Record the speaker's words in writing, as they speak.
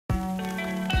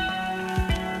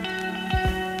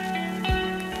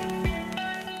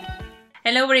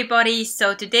Hello everybody,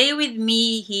 so today with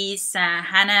me is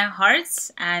Hanne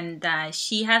Arts, and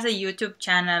she has a YouTube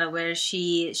channel where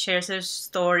she shares her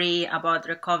story about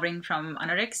recovering from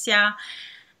anorexia,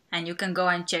 and you can go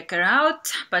and check her out.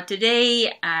 But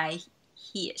today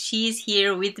she's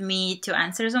here with me to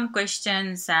answer some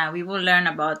questions. We will learn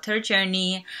about her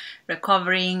journey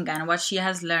recovering and what she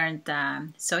has learned.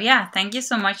 So yeah, thank you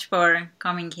so much for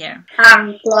coming here.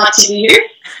 I'm glad to be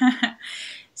here.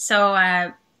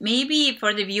 So maybe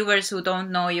for the viewers who don't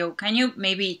know you, can you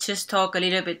maybe just talk a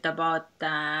little bit about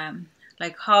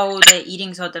like how the eating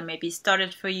disorder maybe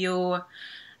started for you,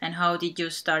 and how did you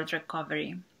start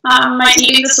recovery? My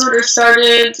eating disorder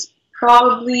started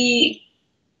probably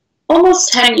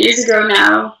almost 10 years ago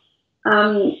now.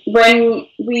 When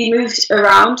we moved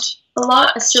around a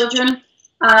lot as children,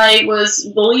 I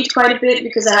was bullied quite a bit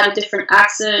because I had a different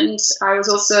accent. I was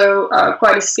also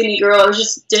quite a skinny girl. I was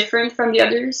just different from the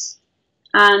others.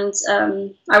 And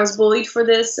I was bullied for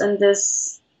this, and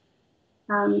this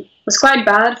was quite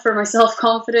bad for my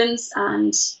self-confidence.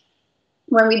 And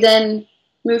when we then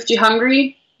moved to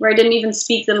Hungary, where I didn't even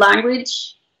speak the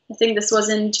language, I think this was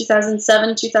in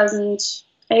 2007,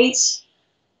 2008,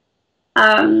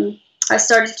 I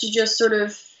started to just sort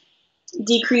of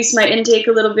decrease my intake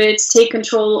a little bit, take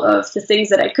control of the things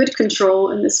that I could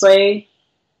control in this way,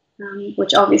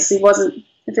 which obviously wasn't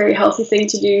a very healthy thing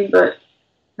to do, but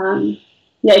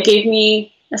yeah, it gave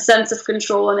me a sense of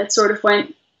control, and it sort of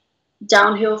went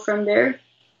downhill from there.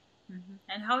 Mm-hmm.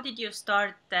 And how did you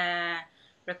start the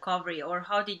recovery, or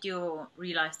how did you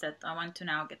realize that I want to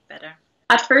now get better?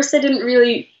 At first I didn't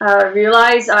really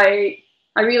realize. I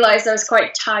realized I was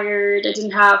quite tired. I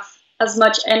didn't have as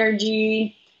much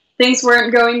energy. Things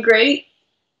weren't going great,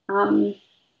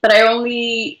 but I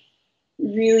only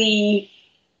really,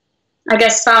 I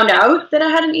guess, found out that I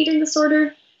had an eating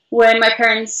disorder when my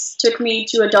parents took me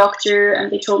to a doctor, and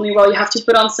they told me, well, you have to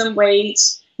put on some weight.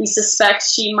 We suspect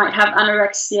she might have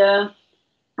anorexia.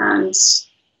 And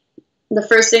the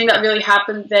first thing that really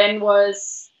happened then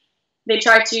was they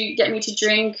tried to get me to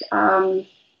drink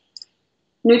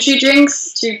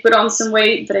Nutri-drinks to put on some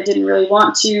weight, but I didn't really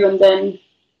want to. And then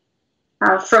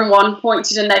from one point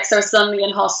to the next, I was suddenly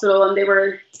in hospital, and they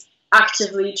were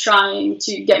actively trying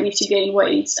to get me to gain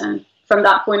weight. And from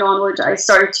that point onward, I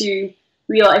started to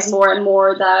realize more and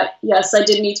more that, yes, I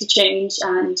did need to change,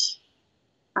 and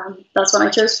that's when I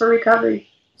chose for recovery.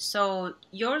 So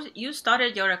you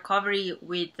started your recovery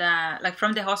with like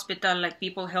from the hospital, like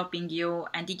people helping you,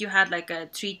 and did you have like a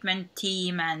treatment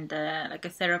team and like a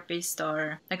therapist,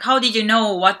 or like how did you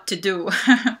know what to do?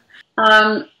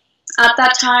 At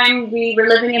that time, we were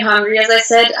living in Hungary, as I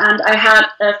said, and I had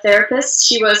a therapist.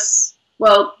 She was,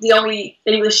 well, the only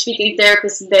English-speaking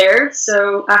therapist there,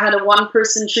 so I had a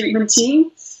one-person treatment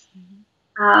team.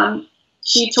 Mm-hmm.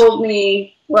 She told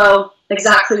me, well,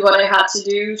 exactly what I had to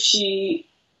do. She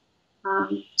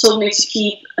told me to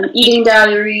keep an eating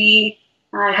diary.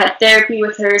 I had therapy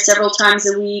with her several times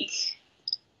a week,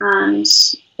 and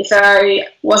if I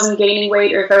wasn't gaining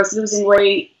weight or if I was losing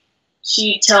weight,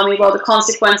 she'd tell me, well, the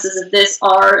consequences of this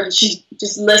are, and she'd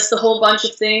just list a whole bunch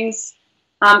of things,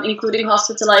 including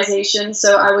hospitalization.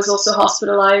 So I was also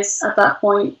hospitalized at that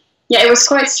point. Yeah, it was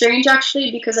quite strange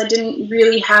actually, because I didn't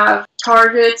really have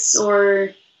targets or,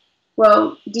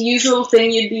 well, the usual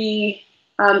thing you'd be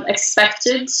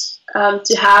expected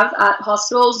to have at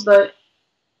hospitals, but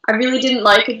I really didn't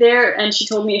like it there. And she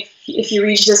told me, if you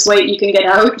reach this weight, you can get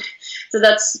out. So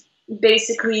that's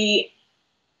basically,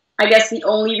 I guess, the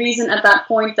only reason at that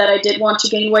point that I did want to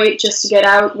gain weight, just to get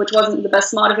out, which wasn't the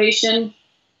best motivation.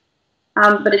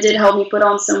 But it did help me put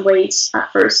on some weight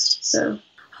at first. So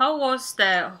how was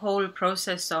the whole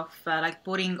process of like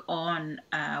putting on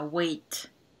weight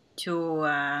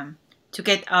to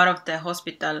get out of the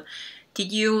hospital?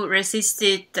 Did you resist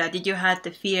it? Did you have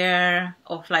the fear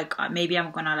of like maybe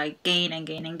I'm gonna like gain and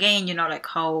gain and gain? You know, like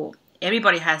how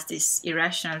everybody has this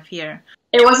irrational fear.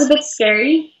 It was a bit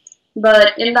scary,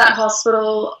 but in that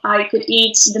hospital I could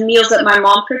eat the meals that my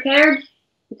mom prepared,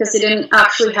 because they didn't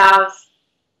actually have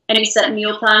any set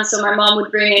meal plan. So my mom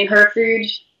would bring in her food.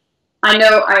 I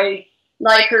know I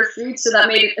like her food, so that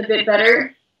made it a bit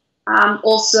better.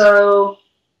 Also,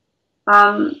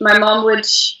 my mom would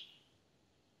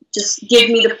just give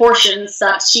me the portions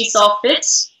that she saw fit,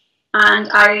 and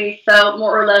I felt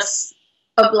more or less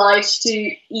obliged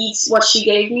to eat what she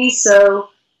gave me. So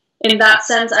in that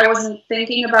sense, I wasn't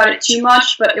thinking about it too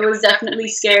much, but it was definitely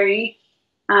scary,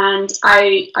 and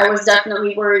I was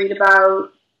definitely worried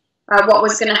about what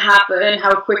was going to happen,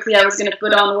 how quickly I was going to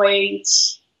put on weight,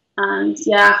 and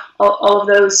yeah, all of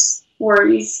those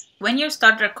worries. When you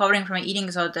start recovering from an eating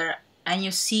disorder, and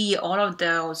you see all of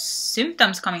those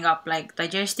symptoms coming up, like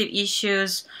digestive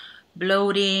issues,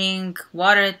 bloating,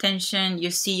 water retention.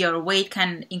 You see your weight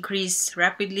can increase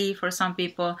rapidly for some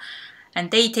people,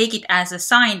 and they take it as a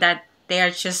sign that they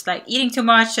are just like eating too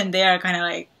much and they are kind of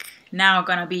like now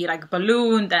gonna be like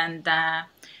ballooned. And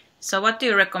so what do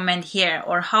you recommend here,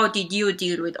 or how did you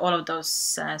deal with all of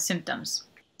those symptoms?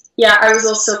 Yeah, I was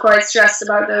also quite stressed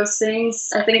about those things.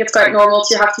 I think it's quite normal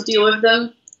to have to deal with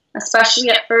them, especially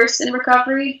at first in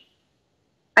recovery.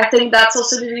 I think that's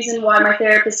also the reason why my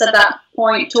therapist at that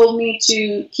point told me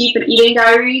to keep an eating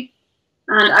diary,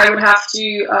 and I would have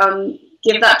to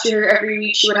give that to her every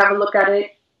week. She would have a look at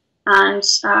it, and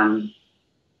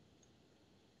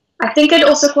I think it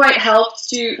also quite helped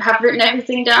to have written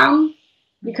everything down,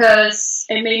 because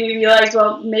it made me realize,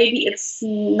 well, maybe it's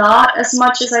not as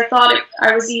much as I thought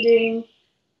I was eating,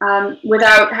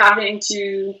 without having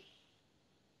to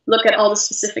look at all the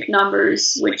specific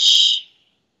numbers, which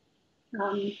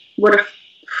would have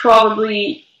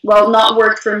probably, well, not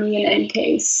worked for me in any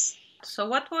case. So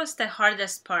what was the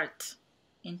hardest part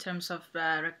in terms of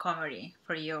recovery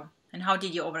for you, and how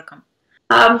did you overcome?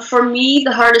 For me,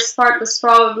 the hardest part was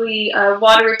probably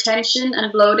water retention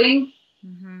and bloating.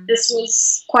 Mm-hmm. This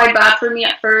was quite bad for me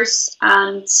at first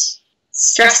and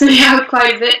stressed me out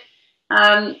quite a bit.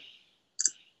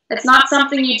 It's not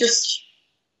something you just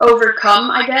overcome,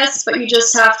 I guess, but you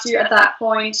just have to, at that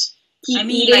point, keep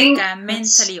eating. Like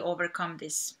mentally overcome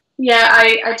this. Yeah,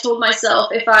 I told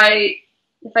myself if I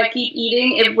keep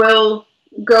eating, it will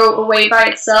go away by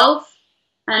itself,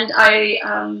 and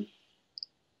I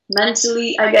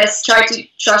mentally, I guess, tried to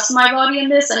trust my body in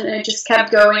this, and it just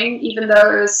kept going, even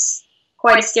though it was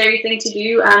quite a scary thing to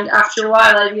do. And after a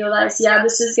while, I realized, yeah,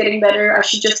 this is getting better. I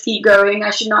should just keep going.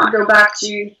 I should not go back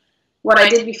to what I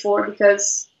did before,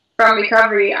 because from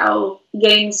recovery, I'll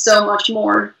gain so much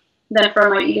more than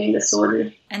from my eating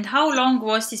disorder. And how long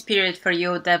was this period for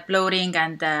you, the bloating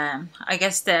and I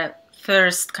guess the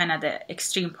first kind of the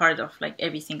extreme part of like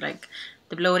everything, like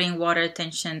the bloating, water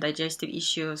retention, digestive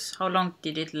issues? How long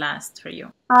did it last for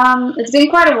you? It's been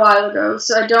quite a while ago,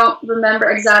 so I don't remember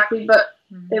exactly, but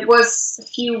it was a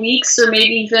few weeks or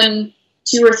maybe even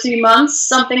 2 or 3 months,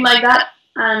 something like that.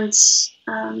 And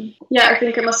yeah, I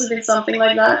think it must have been something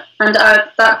like that. And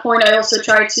at that point, I also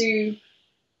tried to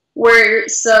wear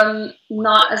some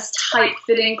not as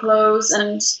tight-fitting clothes,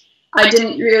 and I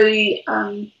didn't really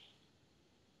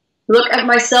look at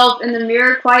myself in the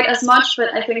mirror quite as much,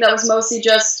 but I think that was mostly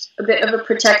just a bit of a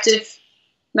protective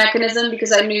mechanism,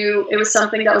 because I knew it was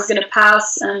something that was going to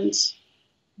pass, and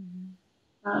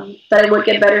that it would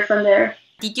get better from there.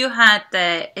 Did you had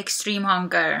the extreme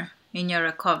hunger in your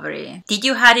recovery? Did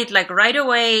you had it like right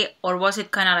away, or was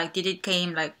it kind of like, did it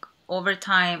came like over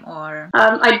time, or?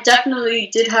 I definitely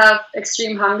did have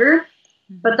extreme hunger,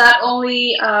 but that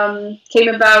only came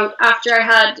about after I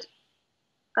had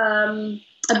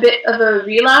a bit of a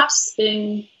relapse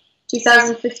in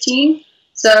 2015.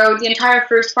 So the entire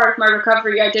first part of my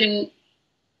recovery, I didn't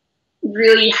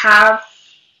really have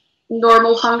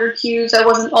normal hunger cues. I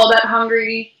wasn't all that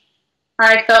hungry.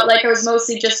 I felt like I was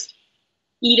mostly just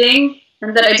eating,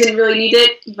 and that I didn't really need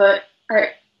it, but I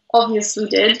obviously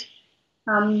did.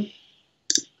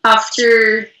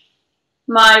 After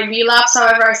my relapse,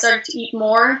 however, I started to eat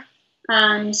more,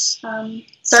 and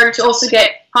started to also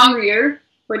get hungrier,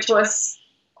 which was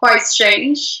quite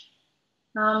strange.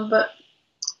 But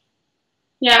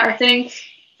yeah, I think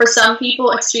for some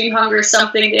people, extreme hunger is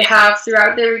something they have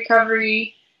throughout their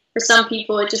recovery. For some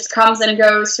people, it just comes and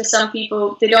goes. For some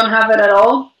people, they don't have it at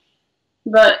all.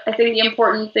 But I think the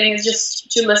important thing is just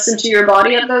to listen to your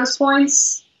body at those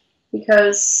points,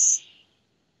 because,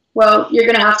 well, you're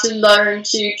going to have to learn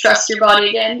to trust your body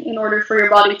again in order for your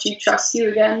body to trust you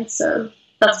again. So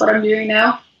that's what I'm doing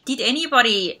now. Did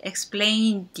anybody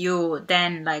explain to you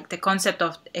then, like, the concept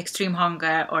of extreme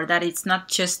hunger, or that it's not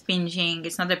just binging,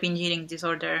 it's not a binge eating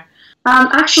disorder?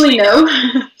 Actually, no.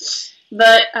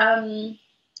 But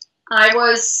I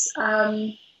was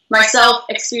myself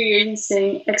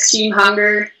experiencing extreme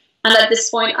hunger, and at this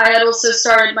point I had also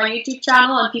started my YouTube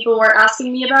channel, and people were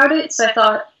asking me about it. So I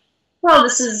thought, well,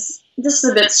 this is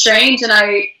a bit strange, and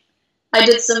I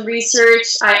did some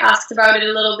research. I asked about it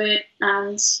a little bit,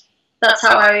 and that's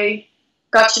how I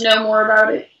got to know more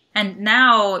about it. And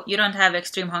now you don't have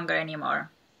extreme hunger anymore.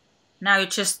 Now you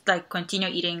just like continue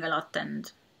eating a lot,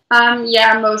 and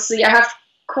yeah, mostly. I have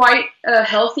quite a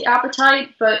healthy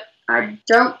appetite, but I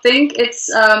don't think it's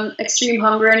extreme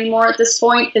hunger anymore at this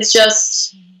point. It's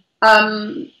just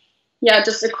yeah,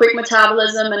 just a quick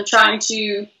metabolism and trying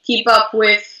to keep up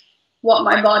with what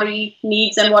my body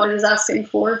needs and what it is asking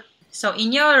for. So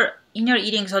in your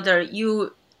eating disorder,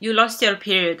 you you lost your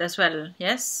period as well,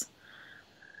 yes?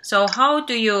 So what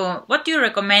do you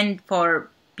recommend for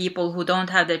people who don't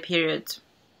have their period?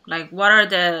 Like, what are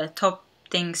the top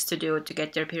things to do to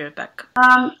get your period back?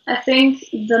 I think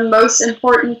the most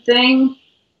important thing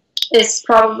is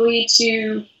probably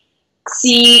to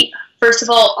see, first of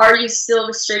all, are you still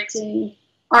restricting?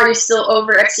 Are you still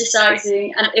over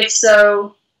exercising? And if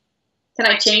so, can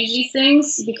I change these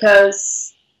things?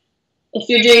 Because if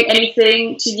you're doing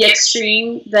anything to the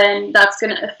extreme, then that's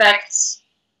going to affect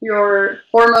your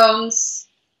hormones,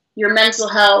 your mental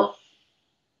health,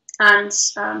 and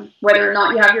whether or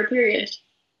not you have your period.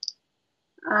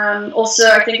 Also,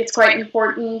 I think it's quite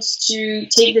important to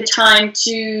take the time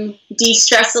to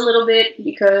de-stress a little bit,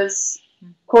 because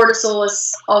cortisol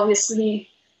is obviously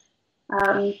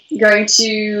going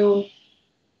to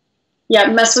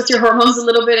mess with your hormones a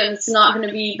little bit, and it's not going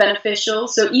to be beneficial.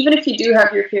 So even if you do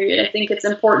have your period, I think it's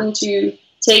important to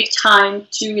take time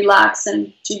to relax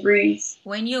and to breathe.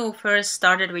 When you first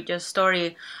started with your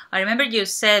story, I remember you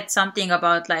said something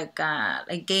about like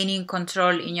gaining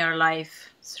control in your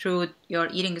life through your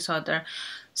eating disorder.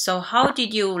 So how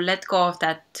did you let go of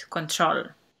that control?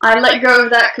 I let go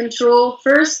of that control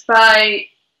first by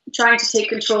trying to take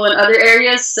control in other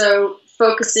areas. So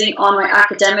focusing on my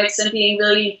academics and being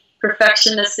really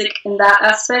perfectionistic in that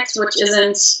aspect, which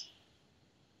isn't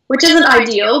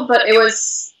ideal, but it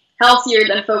was healthier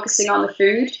than focusing on the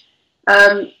food.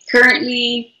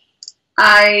 Currently,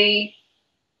 I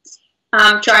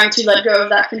am trying to let go of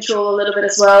that control a little bit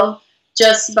as well,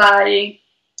 just by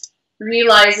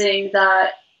realizing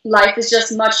that life is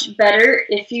just much better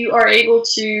if you are able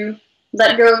to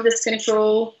let go of this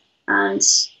control and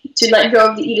to let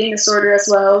go of the eating disorder as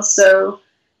well. So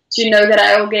to know that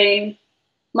I will gain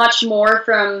much more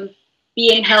from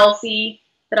being healthy,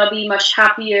 that I'll be much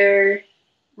happier,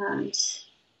 and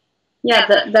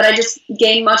that I just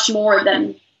gain much more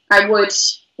than I would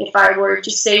if I were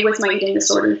to stay with my eating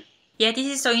disorder. Yeah, this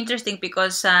is so interesting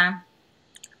because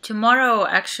tomorrow,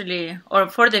 actually, or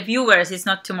for the viewers, it's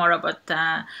not tomorrow, but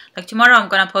like tomorrow I'm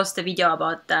gonna post a video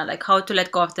about like how to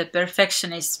let go of the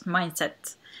perfectionist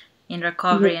mindset in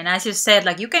recovery. And as you said,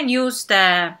 like you can use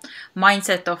the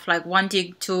mindset of like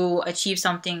wanting to achieve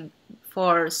something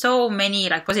for so many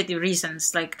like positive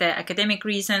reasons, like the academic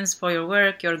reasons for your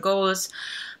work, your goals.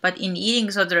 But in eating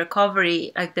disorder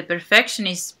recovery, like the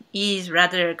perfectionist is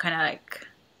rather kind of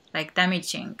like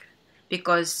damaging,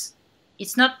 because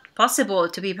it's not possible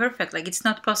to be perfect. Like it's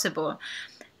not possible.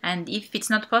 And if it's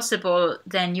not possible,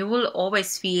 then you will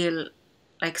always feel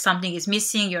like something is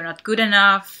missing. You're not good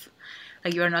enough.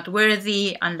 Like you're not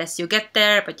worthy unless you get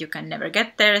there, but you can never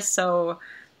get there. So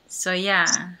yeah,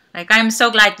 like I'm so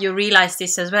glad you realized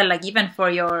this as well, like even for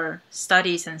your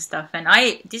studies and stuff. And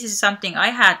this is something I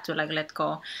had to like let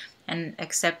go and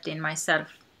accept in myself.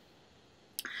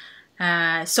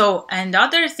 And the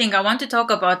other thing I want to talk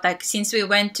about, like since we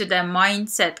went to the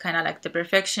mindset, kind of like the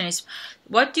perfectionism,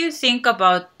 what do you think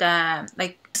about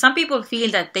like some people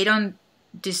feel that they don't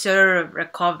deserve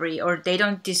recovery, or they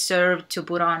don't deserve to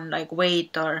put on like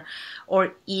weight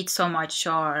or eat so much,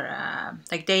 or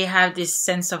like they have this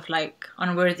sense of like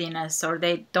unworthiness, or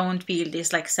they don't feel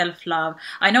this like self-love?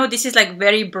 I know this is like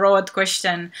very broad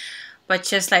question, but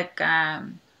just like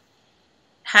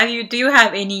do you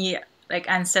have any like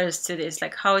answers to this,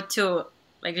 like how to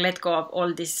like let go of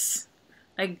all this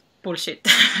like bullshit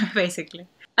basically?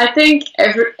 I think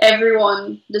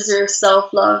everyone deserves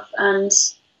self-love, and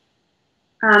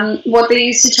what they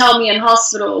used to tell me in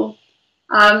hospital,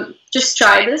 just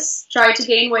try to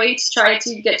gain weight, try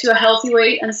to get to a healthy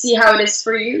weight and see how it is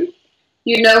for you.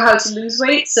 You know how to lose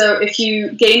weight, so if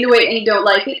you gain the weight and you don't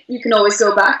like it, you can always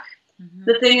go back.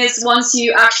 The thing is, once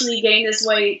you actually gain this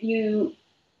weight, you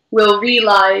will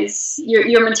realize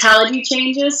your mentality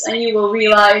changes, and you will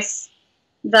realize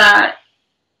that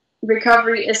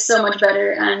recovery is so much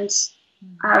better. And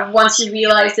once you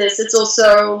realize this, it's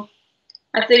also,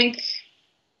 I think,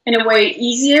 in a way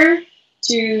easier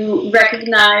to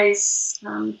recognize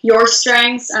your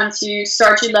strengths and to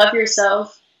start to love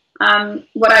yourself.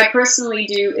 What I personally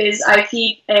do is I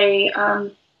keep a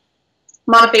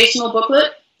motivational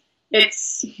booklet.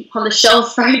 It's on the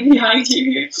shelf right behind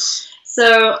you here.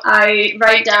 So I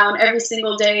write down every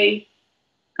single day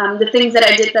the things that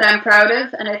I did that I'm proud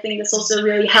of, and I think this also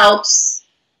really helps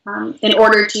in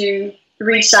order to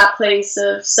reach that place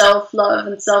of self-love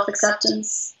and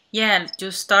self-acceptance. Yeah,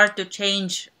 to start to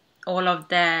change all of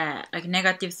the like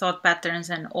negative thought patterns,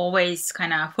 and always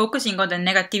kind of focusing on the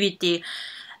negativity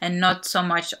and not so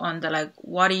much on the like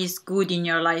what is good in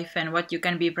your life and what you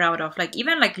can be proud of, like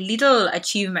even like little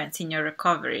achievements in your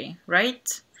recovery,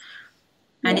 right?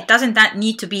 And Yeah. it doesn't that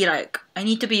need to be like, I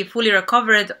need to be fully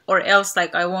recovered or else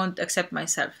like I won't accept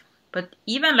myself. But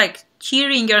even like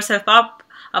cheering yourself up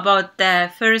about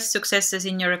the first successes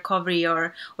in your recovery,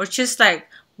 or just like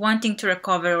wanting to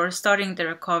recover or starting the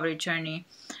recovery journey,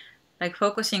 like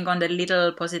focusing on the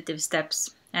little positive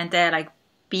steps and like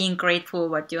being grateful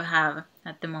what you have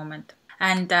at the moment.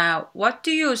 And what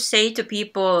do you say to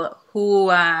people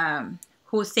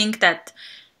who think that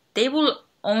they will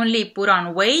only put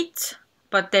on weight,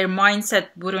 but their mindset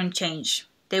wouldn't change?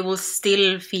 They will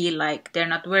still feel like they're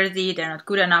not worthy, they're not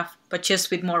good enough, but just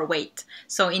with more weight.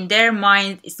 So in their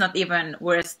mind, it's not even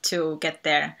worth to get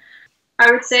there.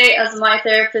 I would say, as my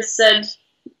therapist said,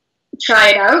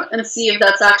 try it out and see if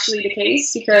that's actually the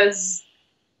case, because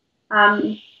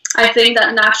I think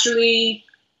that naturally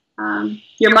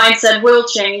your mindset will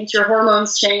change, your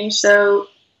hormones change, so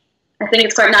I think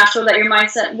it's quite natural that your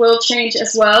mindset will change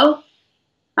as well.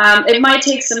 It might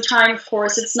take some time, of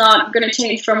course. It's not going to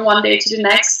change from one day to the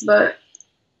next, but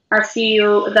I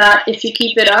feel that if you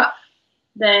keep it up,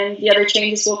 then the other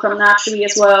changes will come naturally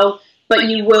as well, but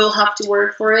you will have to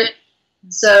work for it.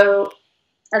 So,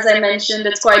 as I mentioned,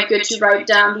 it's quite good to write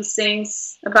down these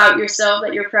things about yourself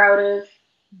that you're proud of,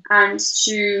 and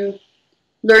to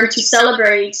learn to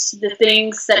celebrate the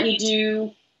things that you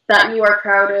do that you are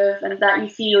proud of and that you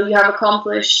feel you have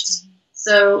accomplished.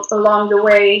 So along the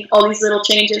way, all these little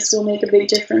changes will make a big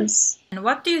difference. And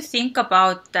what do you think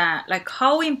about that? Like,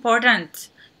 how important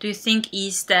do you think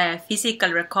is the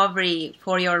physical recovery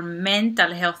for your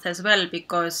mental health as well?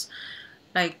 Because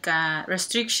like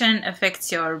restriction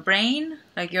affects your brain,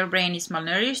 like your brain is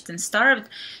malnourished and starved.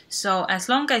 So as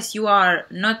long as you are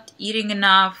not eating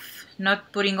enough,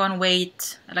 not putting on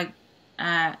weight, like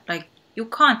you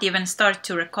can't even start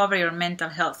to recover your mental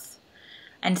health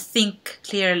and think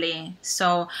clearly.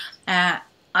 So I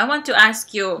want to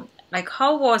ask you, like,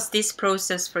 how was this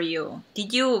process for you?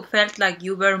 Did you felt like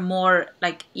you were more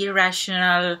like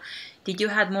irrational? Did you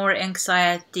had more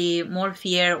anxiety, more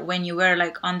fear when you were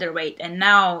like underweight? And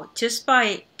now just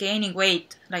by gaining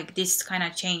weight, like this kind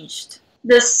of changed?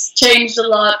 This changed a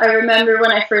lot. I remember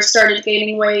when I first started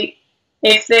gaining weight,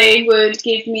 if they would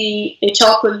give me a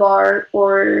chocolate bar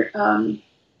or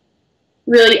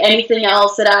really anything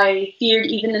else that I feared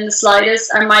even in the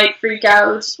slightest, I might freak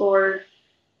out, or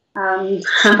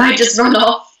I might just run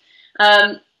off.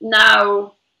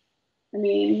 Now, I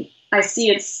mean, I see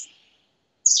it's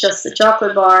just a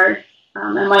chocolate bar.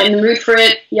 Am I in the mood for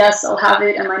it? Yes, I'll have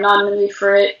it. Am I not in the mood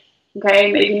for it?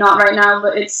 Okay, maybe not right now,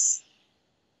 but it's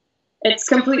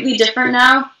completely different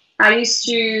now. I used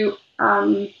to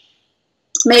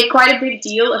make quite a big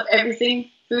deal of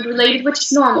everything food related, which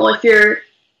is normal.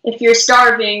 If you're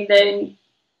starving, then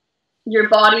your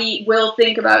body will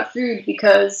think about food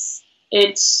because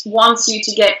it wants you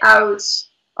to get out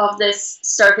of this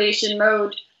starvation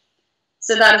mode.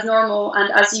 So that is normal.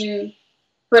 And as you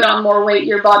put on more weight,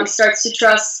 your body starts to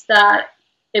trust that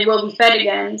it will be fed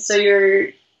again. So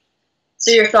your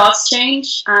thoughts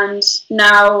change. And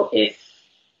now if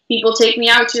people take me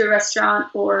out to a restaurant,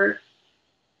 or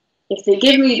if they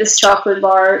give me this chocolate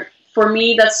bar, for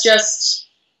me that's just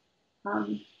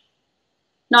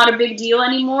not a big deal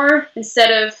anymore.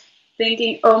 Instead of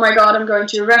thinking, oh my god, I'm going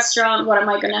to a restaurant, what am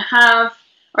I going to have?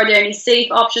 Are there any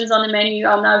safe options on the menu?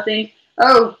 I'll now think,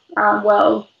 oh,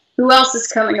 well, who else is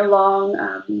coming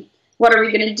along? What are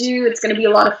we going to do? It's going to be a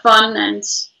lot of fun. And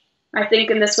I think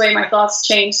in this way my thoughts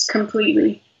changed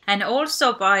completely. And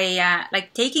also by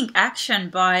like taking action,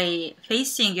 by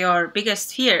facing your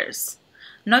biggest fears,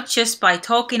 not just by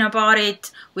talking about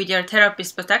it with your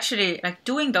therapist, but actually like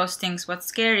doing those things, what's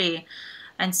scary,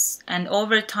 and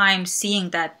over time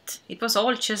seeing that it was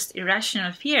all just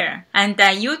irrational fear. And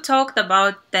you talked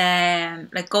about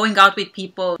like going out with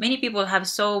people. Many people have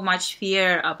so much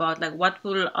fear about like what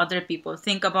will other people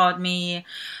think about me.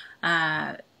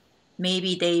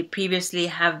 Maybe they previously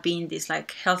have been this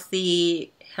like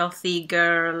healthy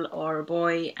girl or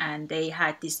boy, and they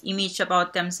had this image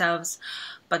about themselves,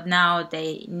 but now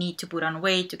they need to put on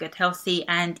weight to get healthy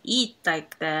and eat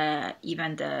like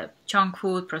even the junk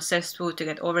food, processed food, to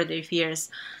get over their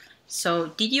fears. So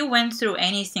did you went through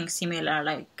anything similar,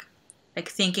 like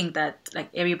thinking that like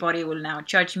everybody will now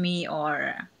judge me,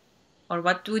 or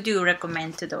what would you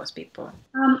recommend to those people?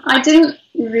 I didn't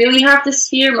really have this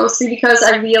fear, mostly because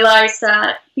I realized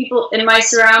that people in my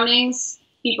surroundings,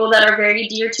 people that are very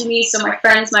dear to me, so my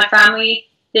friends, my family,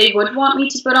 they would want me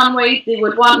to put on weight, they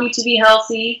would want me to be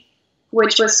healthy,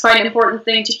 which was quite an important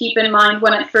thing to keep in mind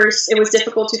when at first it was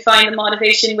difficult to find the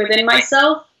motivation within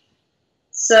myself.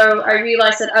 So I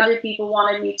realized that other people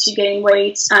wanted me to gain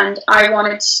weight, and I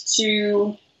wanted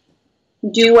to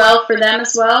do well for them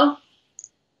as well.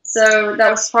 So that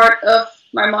was part of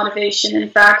my motivation, in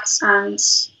fact, and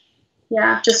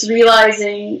yeah, just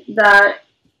realizing that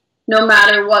no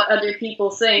matter what other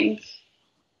people think,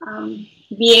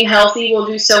 being healthy will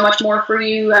do so much more for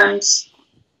you, and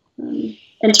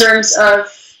in terms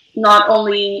of not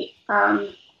only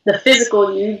the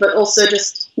physical you, but also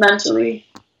just mentally.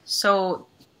 So,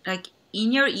 like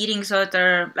in your eating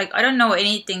disorder, like I don't know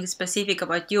anything specific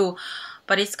about you,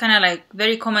 but it's kind of like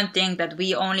very common thing that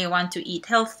we only want to eat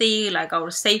healthy, like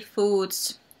our safe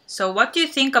foods. So what do you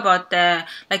think about the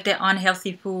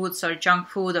unhealthy foods or junk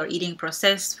food or eating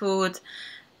processed food?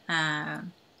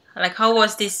 Like how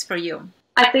was this for you?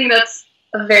 I think that's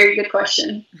a very good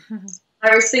question.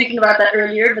 I was thinking about that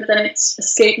earlier, but then it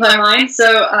escaped my mind.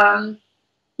 So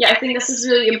yeah, I think this is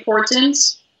really important.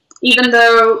 Even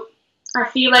though I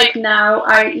feel like now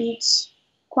I eat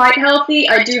quite healthy,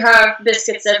 I do have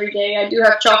biscuits every day. I do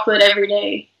have chocolate every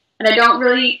day. And I don't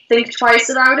really think twice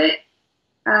about it.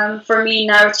 For me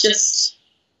now it's just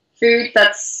food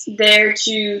that's there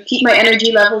to keep my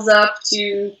energy levels up,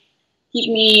 to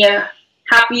keep me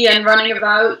happy and running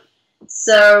about.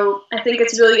 So I think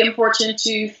it's really important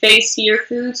to face fear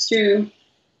foods, to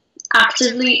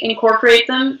actively incorporate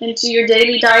them into your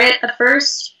daily diet at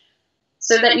first,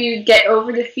 so that you get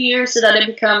over the fear, so that it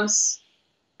becomes,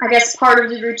 I guess, part of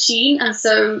the routine, and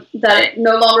so that it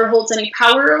no longer holds any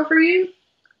power over you.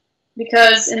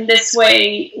 Because in this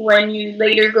way, when you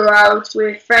later go out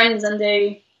with friends and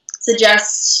they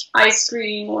suggest ice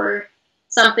cream or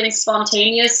something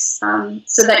spontaneous,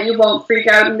 so that you won't freak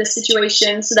out in the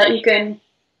situation, so that you can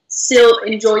still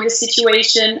enjoy the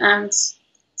situation, and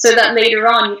so that later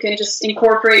on you can just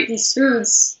incorporate these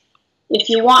foods if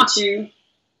you want to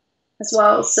as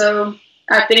well. So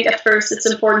I think at first it's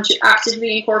important to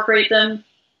actively incorporate them,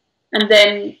 and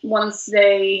then once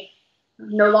they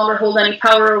no longer hold any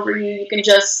power over you, you can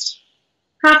just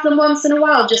have them once in a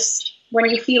while, just when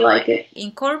you feel like it.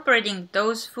 Incorporating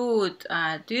those food,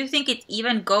 do you think it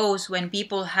even goes when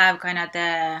people have kind of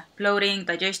the bloating,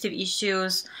 digestive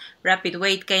issues, rapid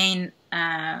weight gain?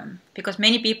 Because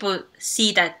many people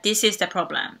see that this is the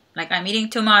problem. Like, I'm eating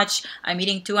too much, I'm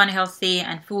eating too unhealthy,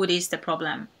 and food is the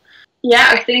problem. Yeah,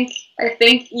 I think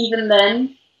even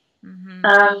then,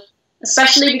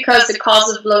 especially because the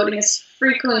cause of bloating is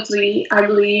frequently, I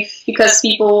believe, because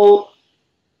people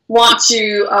want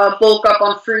to bulk up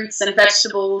on fruits and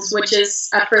vegetables, which is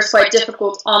at first quite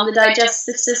difficult on the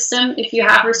digestive system if you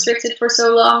have restricted for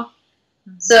so long.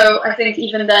 So I think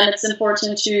even then it's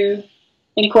important to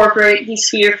incorporate these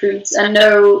fear foods and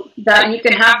know that you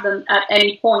can have them at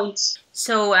any point.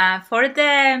 So for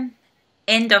the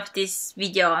end of this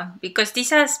video, because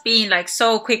this has been like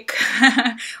so quick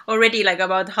already, like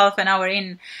about half an hour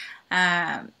in,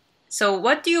 so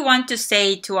what do you want to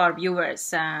say to our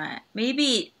viewers?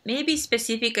 Maybe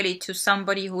specifically to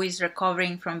somebody who is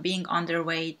recovering from being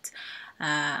underweight,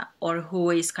 or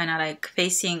who is kind of like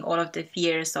facing all of the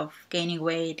fears of gaining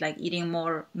weight, like eating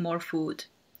more food.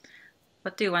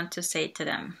 What do you want to say to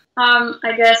them?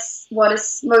 I guess what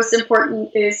is most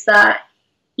important is that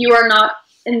you are not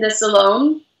in this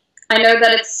alone. I know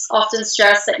that it's often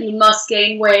stressed that you must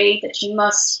gain weight, that you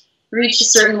must reach a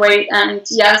certain weight, and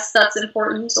yes, that's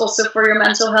important also for your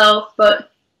mental health,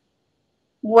 but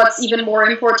what's even more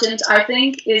important, I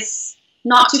think, is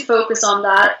not to focus on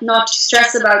that, not to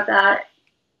stress about that,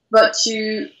 but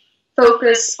to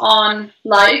focus on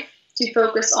life, to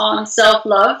focus on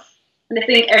self-love, and I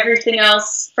think everything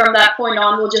else from that point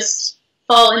on will just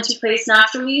fall into place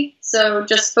naturally. So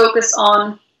just focus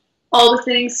on all the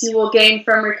things you will gain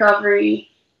from recovery,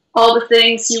 all the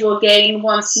things you will gain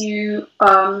once you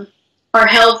are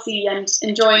healthy and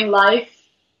enjoying life.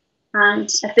 And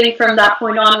I think from that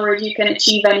point onward, you can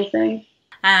achieve anything.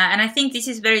 And I think this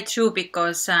is very true,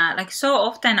 because like so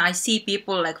often I see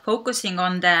people like focusing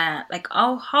on the like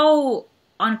how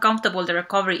uncomfortable the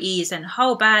recovery is and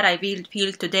how bad I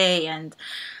feel today, and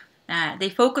they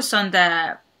focus on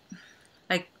the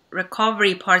like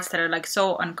recovery parts that are like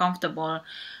so uncomfortable.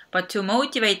 But to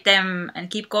motivate them and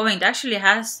keep going, they actually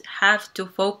have to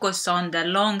focus on the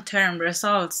long-term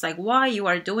results, like why you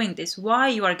are doing this, why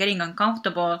you are getting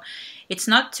uncomfortable. It's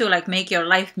not to like make your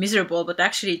life miserable, but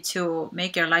actually to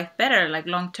make your life better, like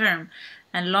long-term.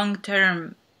 And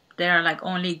long-term, there are like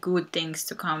only good things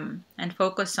to come, and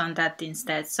focus on that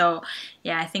instead. So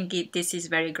yeah, I think this is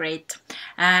very great.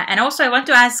 And also I want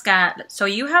to ask, so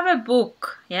you have a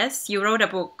book, yes? You wrote a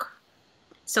book.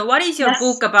 So what is your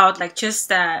book about? Like just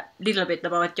a little bit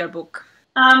about your book.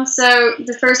 So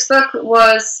the first book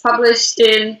was published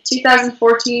in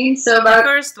 2014. So about the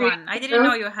first one. I didn't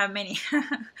know you have many.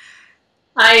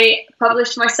 I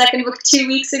published my second book 2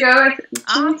 weeks ago.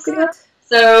 2 weeks ago.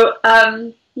 So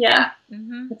yeah,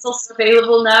 it's also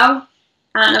available now,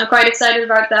 and I'm quite excited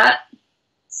about that.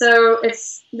 So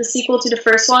it's the sequel to the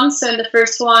first one. So in the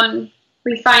first one,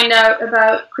 we find out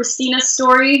about Christina's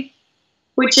story,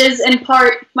 which is in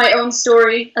part my own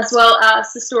story, as well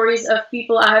as the stories of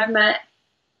people I have met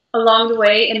along the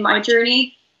way in my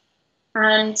journey.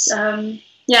 And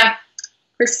yeah,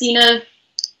 Christina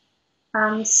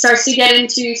starts to get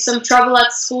into some trouble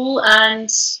at school, and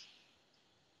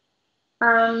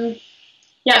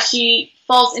yeah, she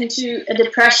falls into a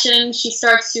depression. She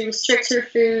starts to restrict her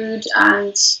food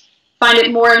and find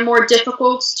it more and more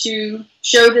difficult to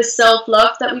show this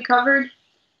self-love that we covered.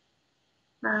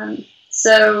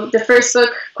 So the first book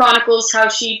chronicles how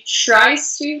she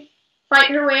tries to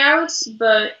fight her way out,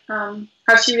 but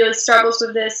how she really struggles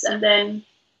with this. And then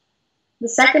the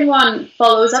second one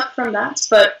follows up from that,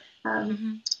 but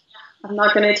I'm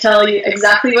not going to tell you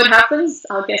exactly what happens.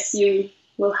 I guess you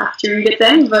will have to read it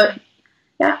then, but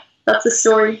yeah, that's the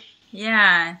story.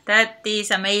 Yeah, that is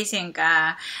amazing.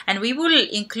 And we will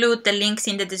include the links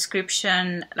in the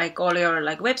description, like all your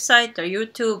like website or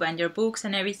YouTube and your books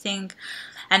and everything.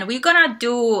 And we're gonna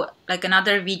do like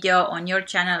another video on your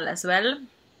channel as well,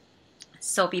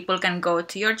 so people can go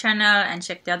to your channel and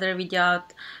check the other video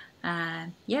out.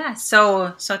 Yeah,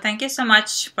 so thank you so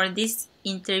much for this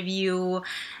interview,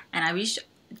 and I wish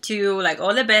to you like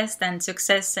all the best and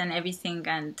success and everything,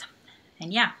 and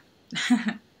yeah.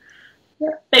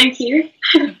 Yeah, thank you.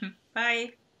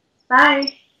 Bye.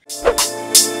 Bye.